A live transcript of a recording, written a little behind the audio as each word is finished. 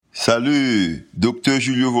Salut, docteur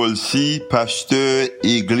Julio Volsi, pasteur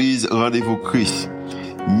Église Rendez-vous Christ.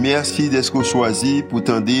 Merci d'être choisi pour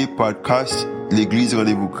tendre podcast l'Église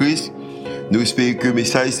Rendez-vous Christ. Nous espérons que le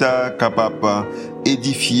message est capable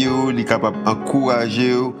d'édifier, capable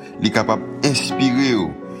d'encourager, capable d'inspirer,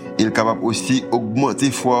 et capable aussi d'augmenter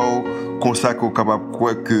la foi, comme ça qu'on est capable de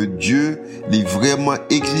croire que Dieu est vraiment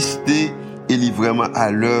existé et est vraiment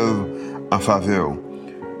à l'œuvre en faveur.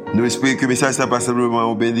 Nous espérons que le message n'est pas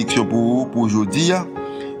simplement une bénédiction pour vous, pour aujourd'hui,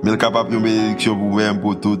 mais capable de une bénédiction pour vous-même,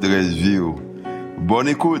 pour toute la vie. Bonne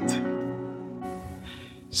écoute.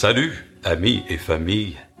 Salut, amis et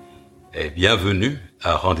famille, et bienvenue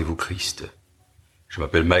à Rendez-vous Christ. Je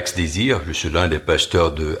m'appelle Max Desir, je suis l'un des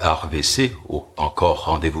pasteurs de RVC, ou encore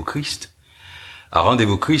Rendez-vous Christ. À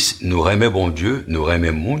Rendez-vous Christ, nous remettons bon Dieu, nous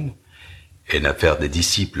remettons monde, et nous faire des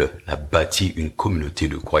disciples, nous bâti une communauté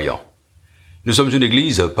de croyants. Nous sommes une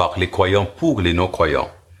église par les croyants pour les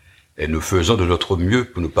non-croyants. Et nous faisons de notre mieux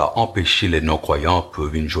pour ne pas empêcher les non-croyants pour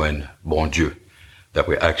venir joindre bon Dieu.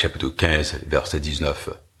 D'après Actes chapitre 15, verset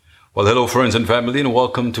 19. Well, hello friends and family and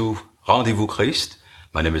welcome to Rendez-vous Christ.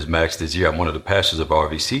 My name is Max Desir. I'm one of the pastors of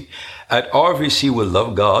RVC. At RVC, we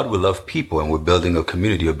love God, we love people, and we're building a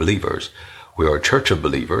community of believers. We are a church of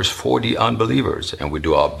believers for the unbelievers, and we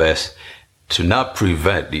do our best to not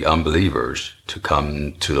prevent the unbelievers to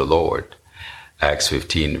come to the Lord. Acts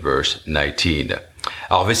 15, verse 19.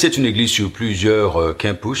 RVC est une église sur plusieurs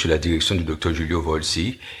campus sous la direction du docteur Julio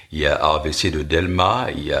Volsi. Il y a RVC de Delma,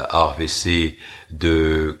 il y a RVC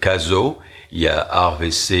de Caso, il y a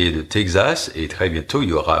RVC de Texas et très bientôt il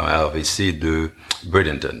y aura un RVC de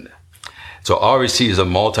Bradenton. So RVC is a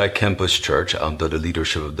multi-campus church under the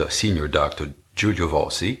leadership of the senior Dr. Julio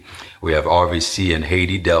Volsi. We have RVC in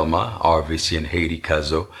Haiti, Delma, RVC in Haiti,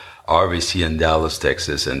 Caso, RVC in Dallas,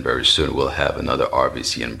 Texas, and very soon we'll have another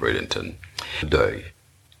RVC in Bradenton. Deuil.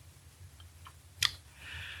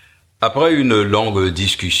 Après une longue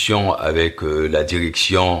discussion avec la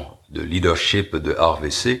direction de leadership de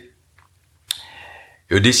RVC,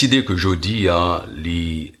 j'ai décidé que jeudi,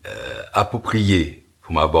 approprié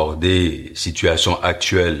pour m'aborder situation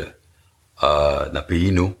actuelle dans le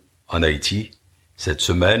pays, nous, en Haïti, cette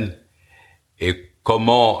semaine, et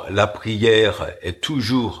comment la prière est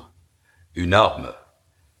toujours une arme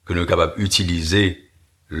que nous sommes capables d'utiliser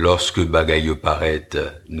lorsque bagaille paraît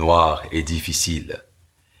noir et difficile.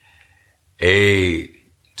 Et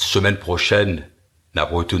semaine prochaine, nous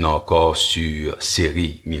retournons encore sur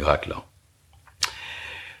Série miracle.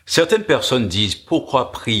 Certaines personnes disent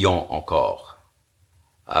pourquoi prions encore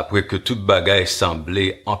après que toute bagaille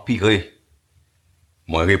semblait empirer.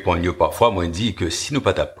 Moi réponds parfois, moi dis que si nous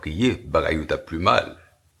pas t'a prier, bagaille t'a plus mal.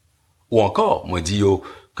 Ou encore, moi dis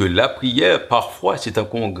que la prière, parfois, c'est un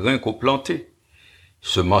grain qu'on planté.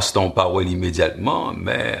 Semence ton parole immédiatement,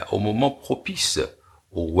 mais au moment propice,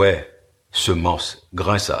 ouais, semence,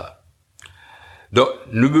 grain ça. Donc,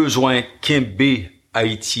 nous besoin qu'imber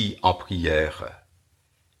Haïti en prière.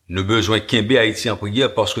 Nous besoin qu'imber Haïti en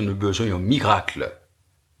prière parce que nous besoin d'un miracle.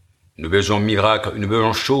 Nous besoin d'un miracle, nous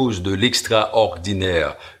besoin chose de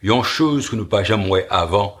l'extraordinaire. Une chose que nous pas jamais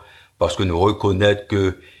avant parce que nous reconnaissons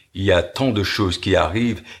que il y a tant de choses qui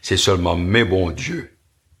arrivent, c'est seulement mais bon Dieu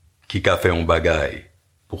qui a fait un bagaille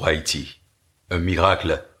pour Haïti. Un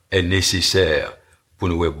miracle est nécessaire pour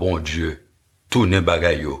nous bon Dieu tourner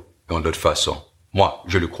bagaille en d'autre façon. Moi,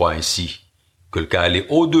 je le crois ainsi, que le cas allait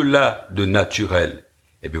au-delà de naturel,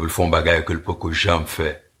 et puis vous le font bagaille que le peu que jamais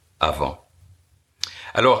fait avant.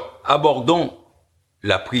 Alors, abordons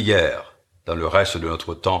la prière dans le reste de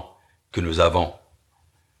notre temps que nous avons.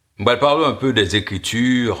 On va parler un peu des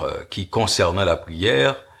écritures qui concernent la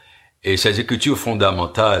prière et ces écritures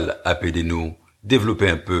fondamentales appelez-nous développer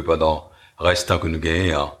un peu pendant restant que nous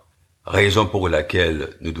gagnons, raison pour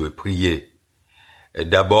laquelle nous devons prier.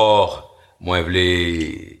 D'abord, moi je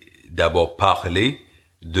voulais parler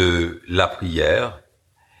de la prière,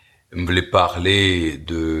 je voulais parler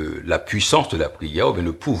de la puissance de la prière ou bien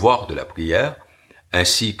le pouvoir de la prière,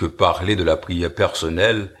 ainsi que parler de la prière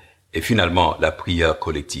personnelle et finalement la prière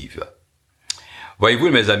collective. Voyez-vous,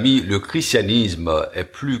 mes amis, le christianisme est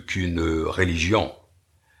plus qu'une religion.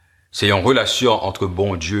 C'est une relation entre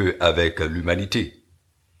bon Dieu avec l'humanité.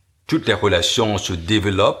 Toutes les relations se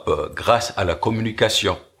développent grâce à la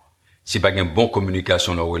communication. Si pas une bonne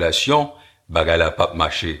communication dans la relation, bagarre a pas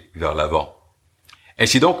marcher vers l'avant.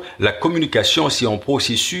 Ainsi donc, la communication, c'est un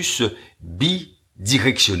processus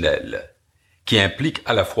bidirectionnel qui implique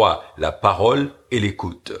à la fois la parole et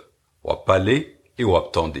l'écoute. Ou parler et ou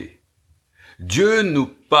attendre. Dieu nous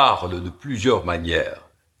parle de plusieurs manières,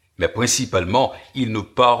 mais principalement, il nous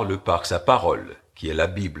parle par sa parole, qui est la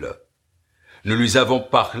Bible. Nous lui avons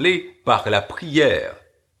parlé par la prière.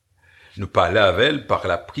 Nous parlons avec elle par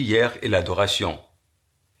la prière et l'adoration.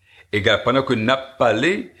 Et pendant que n'a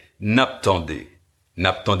parlé, n'attendez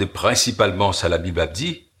principalement ça la Bible a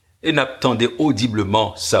dit, et n'attendez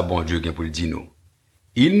audiblement ça bon Dieu pour le dire nous.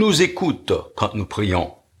 Il nous écoute quand nous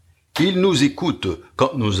prions. Il nous écoute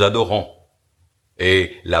quand nous adorons.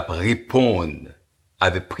 Et la répondre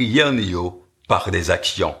avec prière par des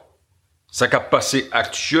actions. Ça qu'a passé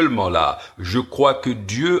actuellement là, je crois que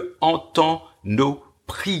Dieu entend nos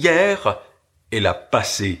prières et l'a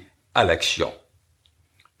passé à l'action.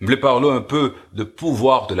 Je voulais parler un peu de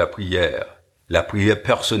pouvoir de la prière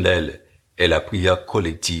personnelle et la prière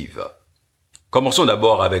collective. Commençons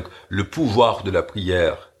d'abord avec le pouvoir de la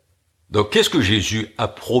prière. Donc, qu'est-ce que Jésus a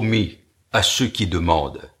promis à ceux qui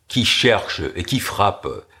demandent, qui cherchent et qui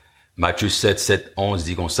frappent? Matthieu 7, 11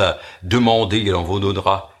 dit comme ça, « Demandez, il en vous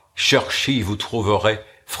donnera. Cherchez, vous trouverez.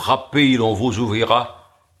 Frappez, il en vous ouvrira. »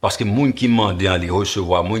 Parce que moun qui demandent à les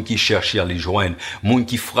recevoir, moun qui cherchent à les joindre, moun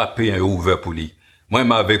qui frappent est ouvert pour lui. Moi,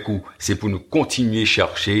 avec vous, c'est pour nous continuer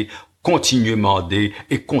chercher, continuer demander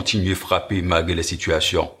et continuer frapper malgré la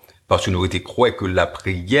situation. Parce que nous étions croyés que la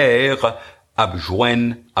prière a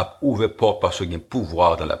joindre, a ouvert porte parce qu'il y a un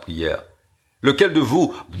pouvoir dans la prière. Lequel de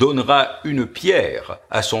vous donnera une pierre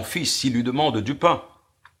à son fils s'il lui demande du pain?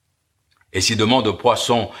 Et s'il demande un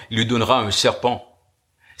poisson, il lui donnera un serpent.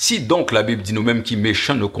 Si donc la Bible dit nous-mêmes qui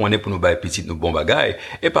méchants nous connaît pour nous bailler petit nous bon bagaille,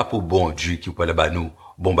 et pas pour bon Dieu qui parle bas nous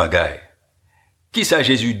bon bagaille. Qui ça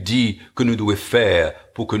Jésus dit que nous devons faire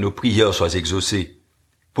pour que nos prières soient exaucées?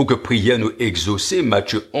 Pour que prière nous exaucée,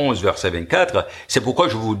 Matthieu 11, verset 24, c'est pourquoi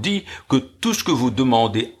je vous dis que tout ce que vous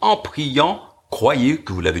demandez en priant, croyez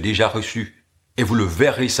que vous l'avez déjà reçu, et vous le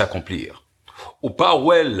verrez s'accomplir. Au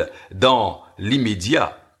parole dans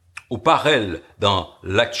l'immédiat, au parole dans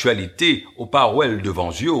l'actualité, au parole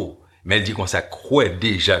devant Dieu, mais elle dit qu'on ça croit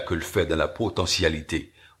déjà que le fait dans la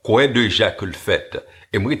potentialité, croit déjà que le fait.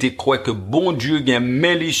 Et moi, je crois que bon Dieu gagne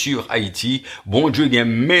mêlé sur Haïti, bon Dieu gagne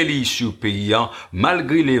mêlé sur pays,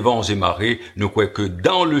 malgré les vents et marées, nous croyons que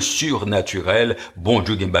dans le surnaturel, bon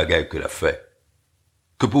Dieu gagne bagaille que l'a fait.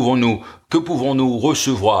 Que pouvons-nous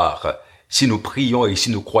recevoir si nous prions et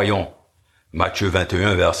si nous croyons? Matthieu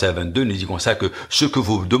 21, verset 22, nous dit comme ça que ce que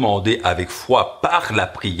vous demandez avec foi par la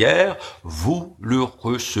prière, vous le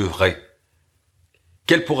recevrez.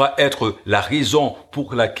 Quelle pourra être la raison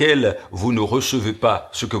pour laquelle vous ne recevez pas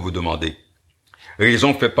ce que vous demandez?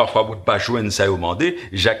 Raison fait parfois vous ne pas joindre ça et vous demandez.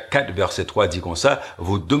 Jacques 4, verset 3 dit comme ça,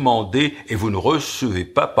 vous demandez et vous ne recevez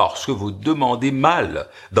pas parce que vous demandez mal,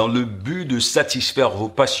 dans le but de satisfaire vos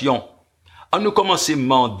passions. En nous commencer à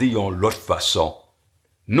demander en l'autre façon.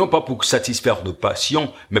 Non pas pour satisfaire nos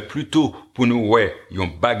passions, mais plutôt pour nous, yon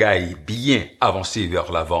bagaille bien avancer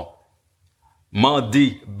vers l'avant.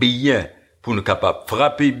 Mandez bien, pour nous capables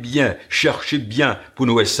frapper bien, chercher bien, pour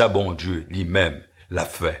nous ça bon Dieu lui-même l'a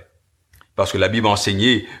fait. Parce que la Bible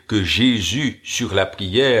enseignait que Jésus, sur la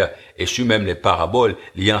prière et sur même les paraboles,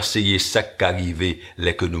 lui enseignait ça qu'arrivait,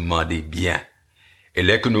 les que nous demandons bien. Et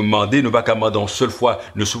les que nous demandons, nous pas qu'à demander une seule fois,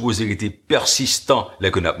 nous supposons être persistants,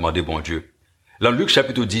 les que nous demandons bon Dieu. Dans Luc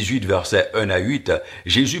chapitre 18, verset 1 à 8,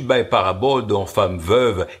 Jésus baille parabole d'une femme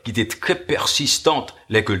veuve qui était très persistante,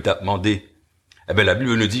 les que t'a demandé. Eh bien, la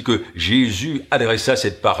Bible nous dit que Jésus adressa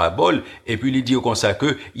cette parabole et puis il dit comme ça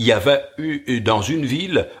que il y avait eu dans une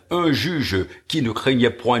ville un juge qui ne craignait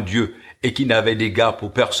point Dieu et qui n'avait d'égard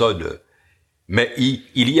pour personne. Mais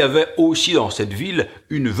il y avait aussi dans cette ville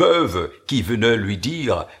une veuve qui venait lui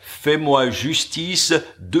dire « Fais-moi justice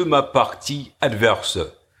de ma partie adverse ».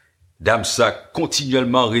 Dame ça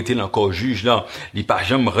continuellement arrêté encore juge là, il pas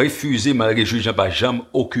jamais refusé malgré juge n'a pas jamais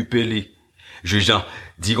occupé lui. Juge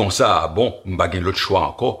dit comme ça, bon, m'pa gen l'autre choix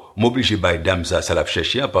encore, m'oblige bay dame ça l'a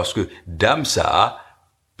chercher parce que dame ça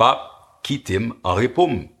pas quitté en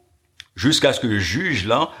répond. Jusqu'à ce que le juge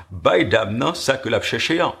là bay dame nan ça que l'a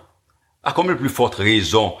chercher. À combien plus forte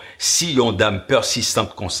raison, si yon dame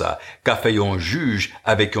persistante comme ça, qu'a fait yon juge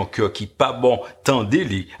avec un cœur qui pas bon,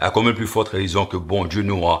 tendez-li, à combien plus forte raison que bon Dieu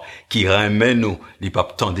nous a, qui ramène nous, li pas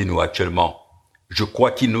tendez nous actuellement. Je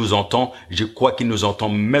crois qu'il nous entend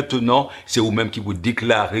maintenant, c'est vous-même qui vous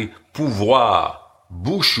déclarez pouvoir,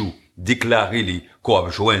 bouchou, déclarer les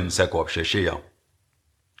qu'on joindre ça qu'on chercher.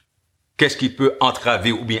 Qu'est-ce qui peut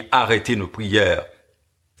entraver ou bien arrêter nos prières?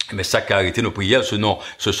 Mais ça qui a arrêté nos prières,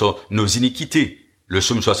 ce sont nos iniquités. Le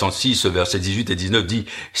psaume 66, versets 18 et 19 dit,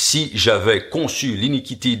 « Si j'avais conçu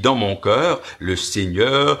l'iniquité dans mon cœur, le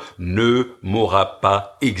Seigneur ne m'aura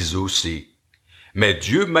pas exaucé. Mais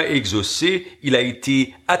Dieu m'a exaucé, il a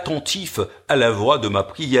été attentif à la voix de ma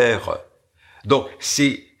prière. » Donc,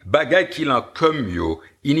 c'est bagay qu'il en comme yo,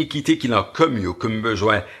 iniquité qu'il en comme yo, comme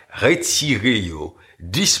besoin retirer yo,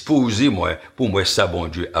 disposer moi, pour moi ça bon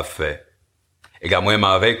Dieu a fait. Et quand moi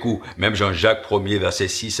avec ou, même Jean-Jacques 1er verset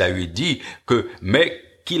 6 à 8 dit que, mais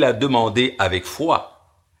qu'il a demandé avec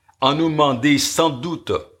foi, en nous demander sans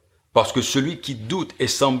doute, parce que celui qui doute est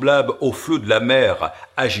semblable au flot de la mer,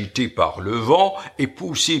 agité par le vent et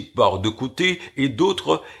poussé par deux côtés et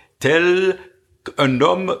d'autres, qu'un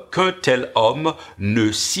tel homme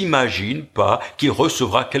ne s'imagine pas qu'il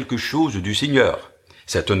recevra quelque chose du Seigneur.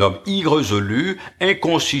 C'est un homme irrésolu,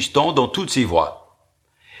 inconsistant dans toutes ses voies.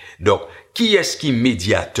 Donc, qui est-ce qui est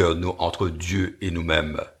médiateur, nous, entre Dieu et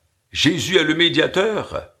nous-mêmes? Jésus est le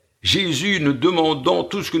médiateur. Jésus, nous demandons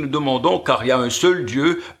tout ce que nous demandons, car il y a un seul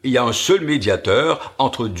Dieu, il y a un seul médiateur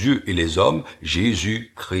entre Dieu et les hommes,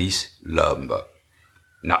 Jésus-Christ l'homme.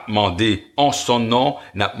 N'a demandé en son nom,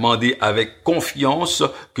 n'a demandé avec confiance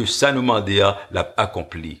que ça nous mandé l'a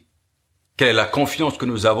accompli. Quelle est la confiance que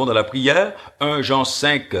nous avons dans la prière? 1 Jean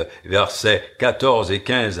 5, versets 14 et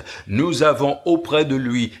 15. Nous avons auprès de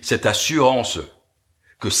lui cette assurance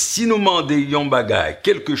que si nous demandions bagaille,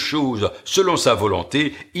 quelque chose selon sa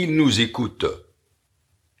volonté, il nous écoute.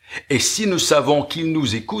 Et si nous savons qu'il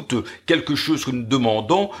nous écoute, quelque chose que nous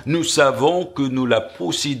demandons, nous savons que nous la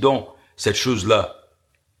possédons, cette chose-là.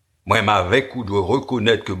 Moi, avec ou dois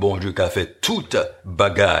reconnaître que bon Dieu a fait toute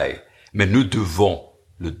bagaille, mais nous devons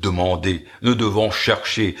le demander, nous devons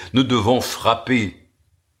chercher, nous devons frapper.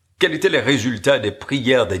 Quels étaient les résultats des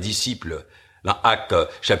prières des disciples? Dans Actes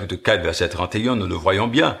chapitre 4 verset 31, nous le voyons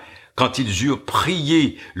bien. Quand ils eurent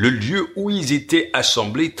prié, le lieu où ils étaient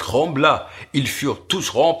assemblés trembla. Ils furent tous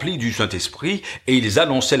remplis du Saint-Esprit et ils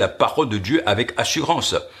annonçaient la parole de Dieu avec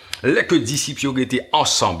assurance. Les que disciples étaient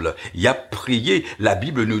ensemble, y a prié, la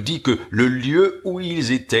Bible nous dit que le lieu où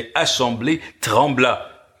ils étaient assemblés trembla.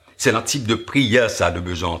 C'est un type de prière, ça, de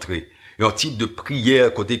besoin entrer. Et un type de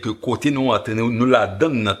prière, côté nous la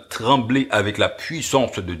donne à trembler avec la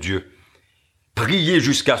puissance de Dieu. Priez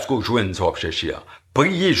jusqu'à ce qu'on joigne ça, chercher.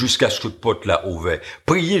 Priez jusqu'à ce que le pote l'a ouvert.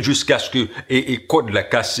 Priez jusqu'à ce que, et code l'a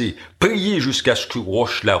cassé. Priez jusqu'à ce que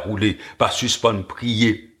roche l'a roulé. Pas suspendre,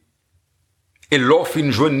 prier. Et l'offre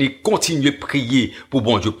journée, continuez de prier pour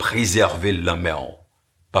bon Dieu préserver la maison.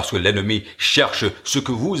 Parce que l'ennemi cherche ce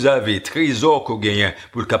que vous avez, trésor qu'on gagne,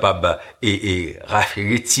 pour le capable et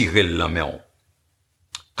retirer la maison.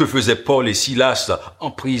 Que faisaient Paul et Silas en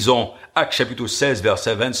prison? Actes chapitre 16,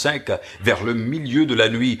 verset 25, vers le milieu de la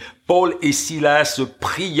nuit, Paul et Silas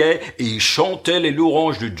priaient et chantaient les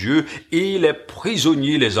louanges de Dieu et les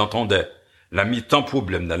prisonniers les entendaient. La mi-temps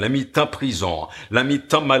problème, la mi-temps prison, la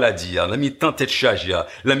mi-temps maladie, la mi-temps tête chargée,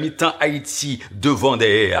 la mi-temps Haïti devant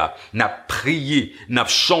des n'a prié, n'a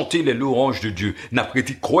chanté les louanges de Dieu, n'a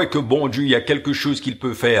prêté croire que bon Dieu, il y a quelque chose qu'il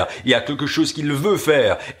peut faire, il y a quelque chose qu'il veut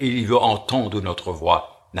faire et il veut entendre notre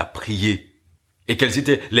voix, n'a prié. Et quels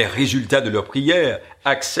étaient les résultats de leur prière?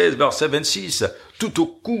 Actes 16, verset 26. Tout au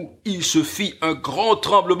coup, il se fit un grand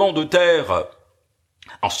tremblement de terre,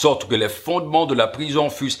 en sorte que les fondements de la prison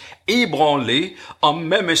fussent ébranlés. En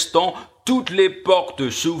même instant, toutes les portes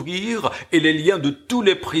s'ouvrirent et les liens de tous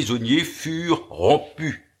les prisonniers furent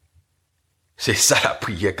rompus. C'est ça la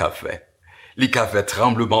prière qu'a fait. Il a fait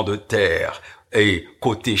tremblement de terre et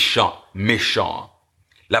côté champ, méchant.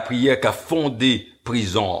 La prière qu'a fondé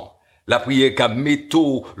prison. La prière qu'a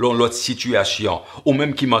métaux dans l'autre situation, ou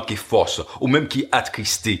même qui manquait force, ou même qui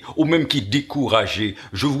attristé, ou même qui découragé.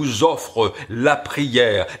 Je vous offre la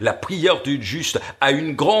prière du juste a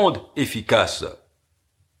une grande efficace.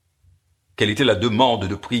 Quelle était la demande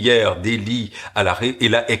de prière d'Élie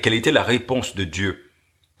et quelle était la réponse de Dieu?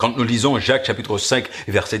 Quand nous lisons Jacques chapitre 5,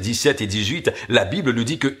 versets 17 et 18, la Bible nous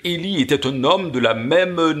dit que Élie était un homme de la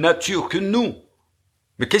même nature que nous.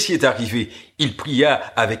 Mais qu'est-ce qui est arrivé? Il pria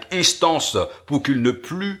avec instance pour qu'il ne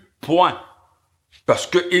plût point. Parce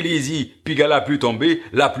que Élie, puis la pluie tombée,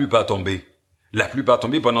 la pluie pas tombée. La pluie pas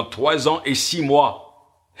tombée pendant 3 ans et 6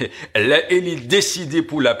 mois. Élie décidé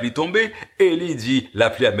pour la pluie tomber, Élie dit,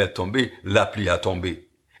 la pluie a tombé, la pluie a tombé.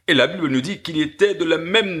 Et la Bible nous dit qu'il était de la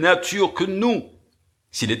même nature que nous.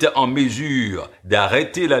 S'il était en mesure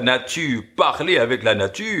d'arrêter la nature, parler avec la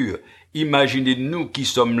nature, imaginez-nous qui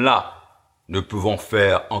sommes là. Nous pouvons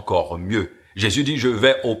faire encore mieux. Jésus dit, je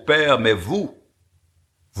vais au Père, mais vous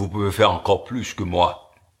pouvez faire encore plus que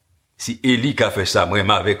moi. Si Élie a fait ça, moi,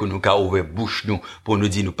 avec nous, qu'a ouvert bouche nous, pour nous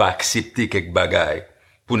dire, nous pas accepter quelques bagailles.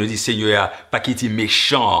 Pour nous dire, Seigneur, pas quitter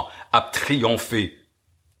méchant, à triompher.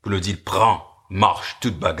 Pour nous dire, prends, marche,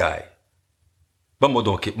 toute bagaille.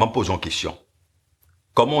 M'en posons question.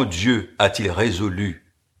 Comment Dieu a-t-il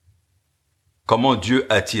résolu? Comment Dieu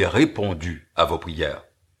a-t-il répondu à vos prières?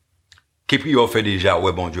 Qu'est-ce que prière fait déjà?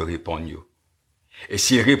 Ouais, bon Dieu répond. Et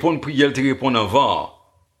si répond prière, tu réponds avant,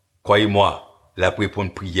 croyez-moi, la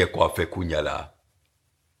répondre prière qu'on fait kounya là.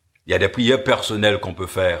 Il y a des prières personnelles qu'on peut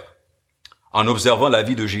faire. En observant la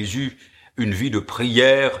vie de Jésus, une vie de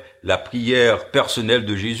prière, la prière personnelle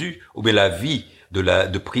de Jésus, ou bien la vie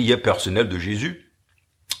de prière personnelle de Jésus,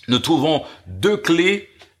 nous trouvons deux clés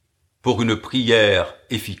pour une prière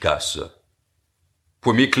efficace.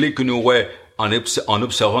 Première clé que nous voyons en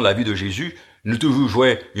observant la vie de Jésus, nous toujours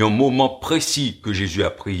jouons un moment précis que Jésus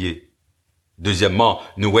a prié. Deuxièmement,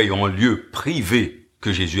 nous voyons un lieu privé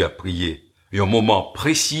que Jésus a prié. Un moment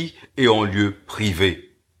précis et un lieu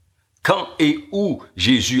privé. Quand et où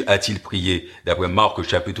Jésus a-t-il prié? D'après Marc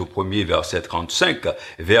chapitre 1er verset 35,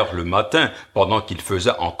 vers le matin, pendant qu'il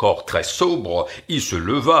faisait encore très sobre, il se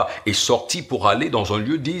leva et sortit pour aller dans un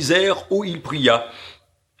lieu désert où il pria.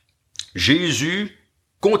 Jésus,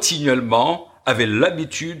 continuellement, avait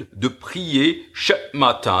l'habitude de prier chaque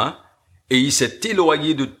matin et il s'est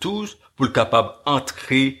éloigné de tous pour être capable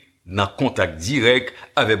d'entrer dans contact direct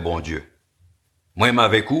avec bon Dieu. Moi-même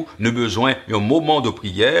avec vous, nous besoin d'un moment de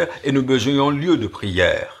prière et nous besoin d'un lieu de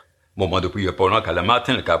prière. Moment de prière pendant qu'à le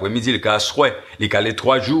matin, le qu'après-midi, le qu'à soir, les qu'à les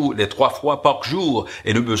 3 jours, les 3 fois par jour,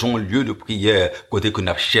 et nous besoin d'un lieu de prière, côté qu'on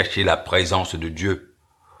a cherché la présence de Dieu.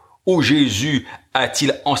 Où Jésus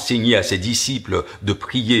a-t-il enseigné à ses disciples de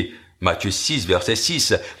prier? Matthieu 6, verset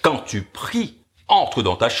 6, quand tu pries, entre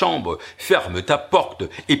dans ta chambre, ferme ta porte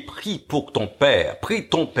et prie pour ton Père. Prie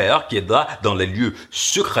ton Père qui est là dans les lieux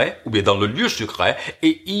secrets, ou bien dans le lieu secret,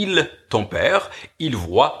 et ton Père, il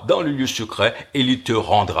voit dans le lieu secret et il te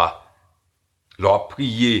rendra. Alors,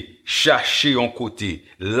 prier, chercher en côté,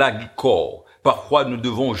 l'agicor. Parfois, nous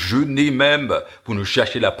devons jeûner même pour nous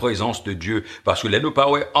chercher la présence de Dieu. Parce que là, nous ne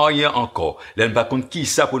parlons rien encore. Là, nous ne parlons qui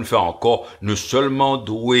ça pour nous faire encore. Nous seulement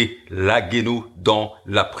douer laguer nous dans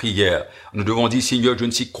la prière. Nous devons dire, Seigneur, je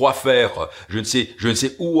ne sais quoi faire. Je ne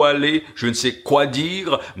sais où aller. Je ne sais quoi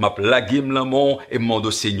dire. M'a lagué l'amour et demande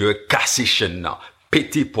au Seigneur, casser chaîne là,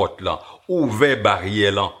 péter porte là, ouvrir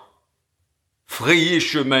barrière là, frayer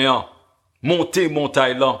chemin là, monter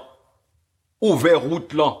montagne là, ouvrir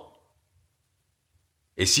route là.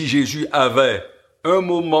 Et si Jésus avait un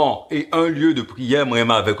moment et un lieu de prière,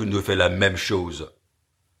 moi-même avec nous devons faire la même chose.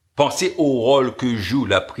 Pensez au rôle que joue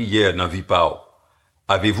la prière dans la vie par.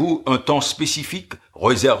 Avez-vous un temps spécifique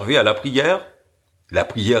réservé à la prière? La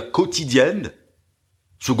prière quotidienne?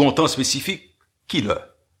 Second temps spécifique? Quelle heure?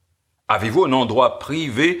 Avez-vous un endroit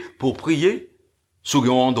privé pour prier?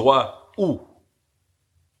 Second endroit où?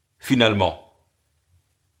 Finalement,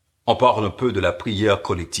 on parle un peu de la prière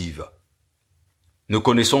collective. Nous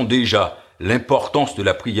connaissons déjà l'importance de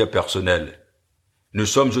la prière personnelle. Nous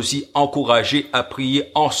sommes aussi encouragés à prier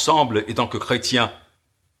ensemble en tant que chrétiens.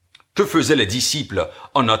 Que faisaient les disciples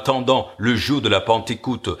en attendant le jour de la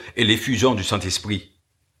Pentecôte et l'effusion du Saint-Esprit?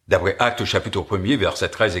 D'après Actes chapitre 1er, versets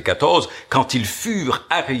 13 et 14, quand ils furent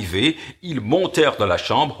arrivés, ils montèrent dans la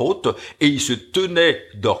chambre haute et ils se tenaient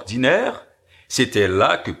d'ordinaire. C'était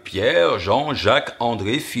là que Pierre, Jean, Jacques,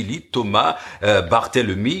 André, Philippe, Thomas,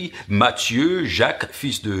 Barthélemy, Matthieu, Jacques,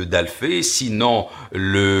 fils d'Alphée, Sinon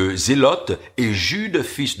le Zélote et Jude,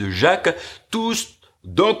 fils de Jacques, tous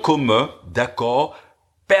d'un commun d'accord,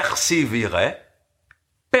 persévéraient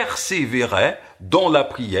dans la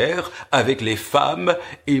prière avec les femmes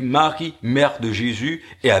et Marie, mère de Jésus,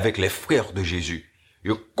 et avec les frères de Jésus.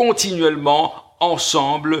 Ils continuellement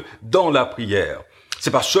ensemble dans la prière. C'est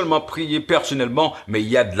pas seulement prier personnellement, mais il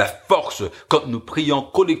y a de la force quand nous prions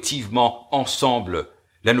collectivement ensemble.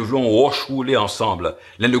 Là, nous voulons rouler ensemble.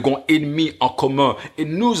 Là, nous avons un ennemi en commun. Et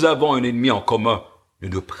nous avons un ennemi en commun. Nous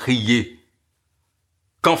devons prier.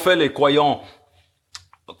 Qu'ont fait les croyants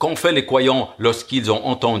lorsqu'ils ont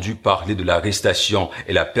entendu parler de l'arrestation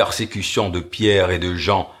et la persécution de Pierre et de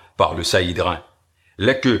Jean par le Saïdrin?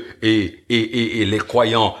 Là que les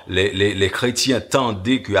croyants, les chrétiens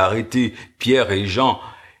tendaient qu'arrêter Pierre et Jean,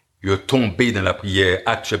 ils ont tombé dans la prière.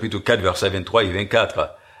 Actes chapitre 4, versets 23 et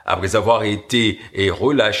 24. Après avoir été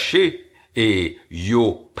relâchés, et ils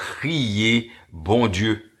ont prié bon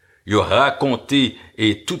Dieu. Ils ont raconté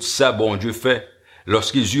et tout ça bon Dieu fait.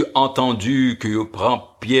 Lorsqu'ils eurent entendu qu'ils prennent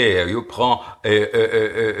Pierre, ils prennent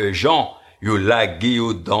Jean, ils ont lagué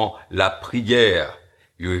dans la prière.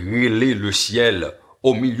 Ils ont relé le ciel.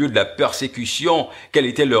 Au milieu de la persécution, quelle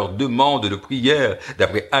était leur demande de prière,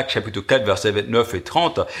 d'après Actes chapitre 4, versets 29 et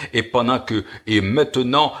 30, et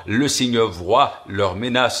maintenant, le Seigneur voit leurs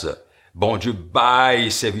menaces. Bon Dieu, baille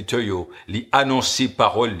serviteurs, li annoncer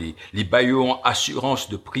parole, li baillons assurance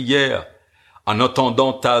de prière, en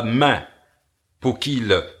entendant ta main, pour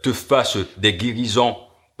qu'il te fasse des guérisons,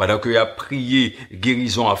 pendant qu'il a prié,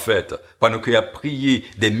 guérison a fait, pendant qu'il a prié,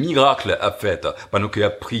 des miracles a fait, pendant qu'il a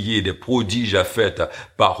prié, des prodiges a fait,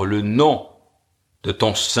 par le nom de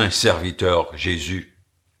ton saint serviteur Jésus.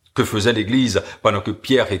 Que faisait l'Église pendant que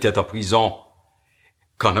Pierre était en prison?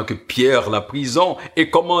 Pendant que Pierre la prison, et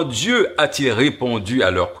comment Dieu a-t-il répondu à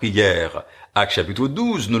leurs prières? Actes chapitre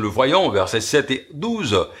 12, nous le voyons, versets 7 et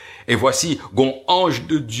 12. Et voici, gon ange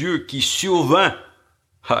de Dieu qui survint.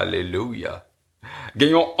 Alléluia.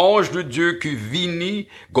 Gagnons ange de Dieu qui vini,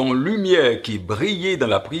 gon lumière qui brillait dans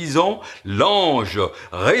la prison, l'ange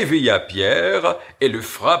réveilla Pierre et le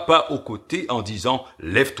frappa au côté en disant,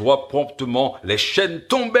 lève-toi promptement, les chaînes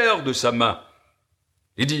tombèrent de sa main.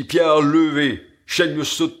 Il dit, Pierre, levez, chaînes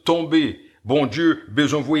se tomber. Bon Dieu,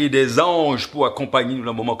 besoin d'envoyer des anges pour accompagner nous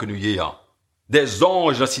dans le moment que nous y ayons. Des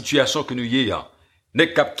anges dans la situation que nous y ayons.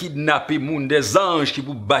 N'est qu'à kidnapper moun, des anges qui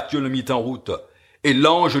vous battent le mit en route. Et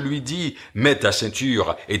l'ange lui dit, mets ta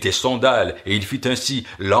ceinture et tes sandales. Et il fit ainsi.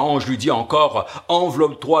 L'ange lui dit encore,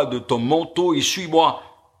 enveloppe-toi de ton manteau et suis-moi.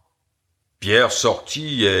 Pierre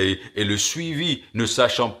sortit et le suivit, ne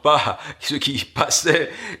sachant pas ce qui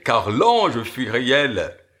passait, car l'ange fut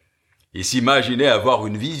réel. Il s'imaginait avoir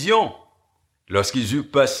une vision. Lorsqu'ils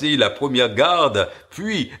eurent passé la première garde,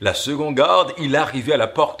 puis la seconde garde, il arrivait à la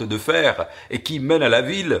porte de fer et qui mène à la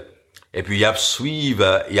ville. Et puis il a suivi,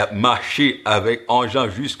 il a marché avec engin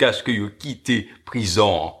jusqu'à ce qu'il ait quitté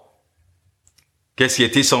prison. Qu'est-ce qui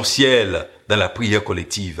est essentiel dans la prière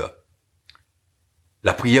collective?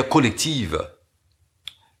 La prière collective,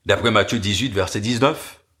 d'après Matthieu 18, verset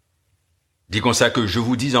 19, dit comme ça que je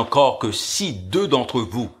vous dis encore que si deux d'entre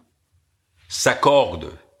vous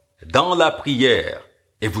s'accordent dans la prière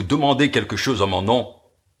et vous demandez quelque chose en mon nom,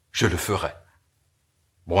 je le ferai.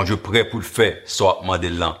 Bon, je prie pour le faire, soit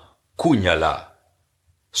Madelan, Kounyala.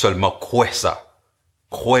 Seulement crois ça.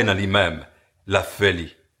 Crois dans lui-même, la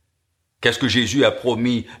fait-lui. Qu'est-ce que Jésus a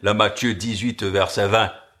promis, dans Matthieu 18, verset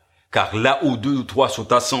 20? Car là où deux ou trois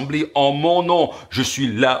sont assemblés en mon nom, je suis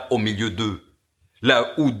là au milieu d'eux.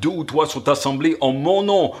 Là où deux ou trois sont assemblés en mon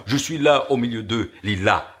nom, je suis là au milieu d'eux. Il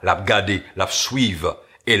là, la garder, la suivre,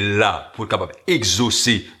 et là pour être capable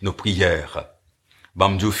d'exaucer nos prières.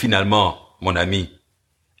 Bamdou, finalement, mon ami,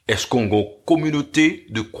 est-ce qu'on a une communauté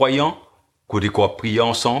de croyants qu'on doit prier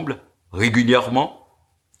ensemble régulièrement?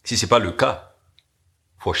 Si c'est pas le cas,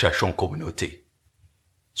 faut chercher une communauté.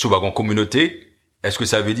 Si on a une communauté, est-ce que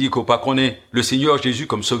ça veut dire qu'on pas connaît le Seigneur Jésus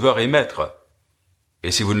comme sauveur et maître?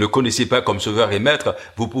 Et si vous ne le connaissez pas comme sauveur et maître,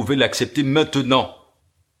 vous pouvez l'accepter maintenant.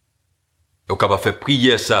 Donc on va faire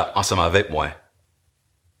prier ça ensemble avec moi.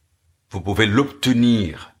 Vous pouvez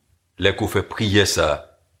l'obtenir, là qu'on fait prier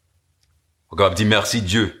ça. On va dire merci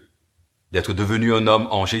Dieu d'être devenu un homme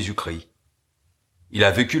en Jésus-Christ. Il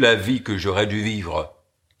a vécu la vie que j'aurais dû vivre.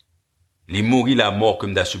 Il mourit la mort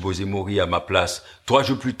comme d'à supposé mourir à ma place. 3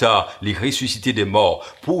 jours plus tard, il ressuscité des morts,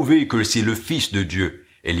 prouvé que c'est le Fils de Dieu.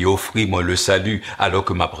 Et lui offrit moi le salut alors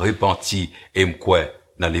que m'a repenti et me croit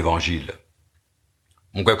dans l'évangile.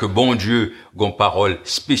 On croit que bon Dieu a une parole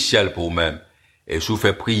spéciale pour vous-même. Et si vous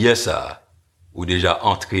faites prier ça, ou déjà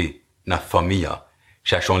entrer dans la famille,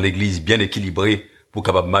 cherchons l'église bien équilibrée pour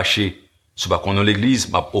capable marcher. Soit qu'on a l'église,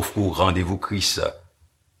 m'a offre rendez-vous Christ.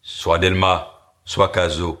 Soit Delma, soit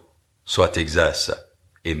Caso, soit Texas,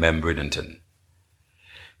 et même Bradenton.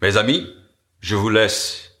 Mes amis, je vous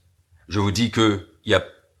laisse. Je vous dis que il y a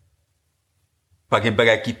pas un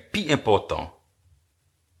bagage qui est plus important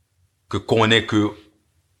que qu'on ait que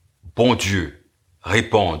bon Dieu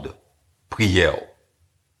réponde prière.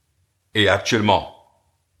 Et actuellement,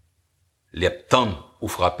 l'aptane ou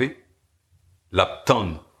frapper,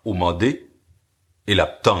 l'aptane ou mandé, et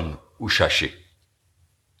l'aptane ou chercher.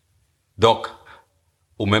 Donc,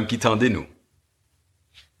 au même qui tendez nous,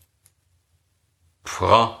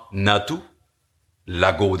 prends Natou,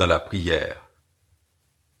 lago dans la prière.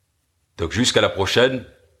 Donc jusqu'à la prochaine,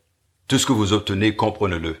 tout ce que vous obtenez,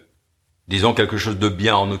 comprenez-le. Disons quelque chose de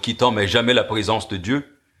bien en nous quittant, mais jamais la présence de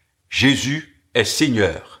Dieu. Jésus est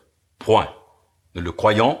Seigneur. Point. Nous le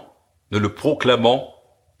croyons, nous le proclamons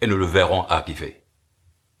et nous le verrons arriver.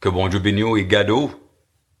 Que bon Dieu bénisse et gado.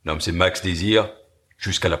 Nom c'est Max Desir.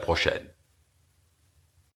 Jusqu'à la prochaine.